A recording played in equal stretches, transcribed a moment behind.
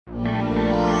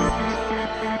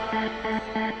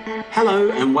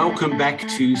Hello and welcome back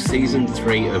to Season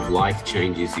 3 of Life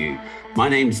Changes You. My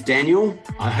name's Daniel.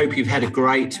 I hope you've had a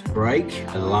great break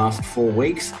in the last 4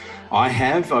 weeks. I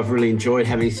have. I've really enjoyed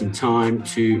having some time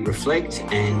to reflect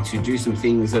and to do some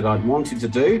things that I'd wanted to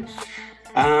do.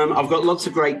 I've got lots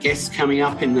of great guests coming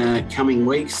up in the coming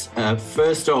weeks.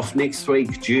 First off, next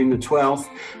week, June the 12th,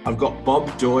 I've got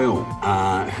Bob Doyle,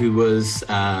 who was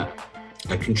a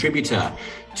contributor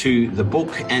to the book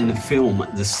and the film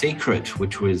The Secret,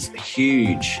 which was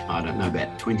huge, I don't know,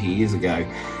 about 20 years ago.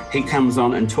 He comes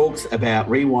on and talks about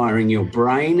rewiring your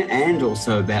brain and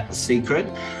also about The Secret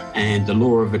and the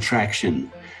law of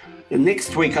attraction. And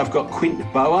next week, I've got Quint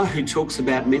Boa, who talks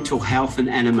about mental health and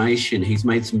animation. He's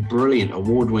made some brilliant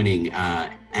award-winning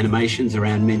animations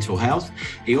around mental health.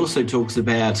 He also talks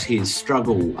about his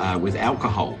struggle with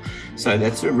alcohol. So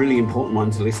that's a really important one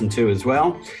to listen to as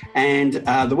well. And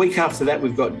the week after that,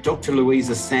 we've got Dr.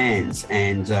 Louisa Sands,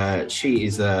 and she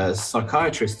is a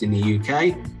psychiatrist in the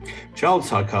UK, child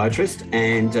psychiatrist,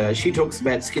 and she talks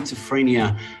about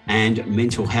schizophrenia and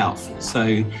mental health.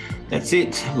 So that's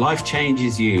it. Life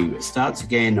Changes You. It starts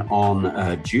again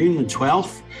on June the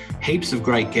 12th. Heaps of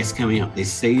great guests coming up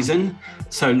this season.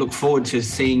 So look forward to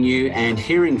seeing you and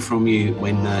hearing from you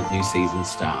when the new season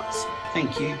starts.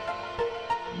 Thank you.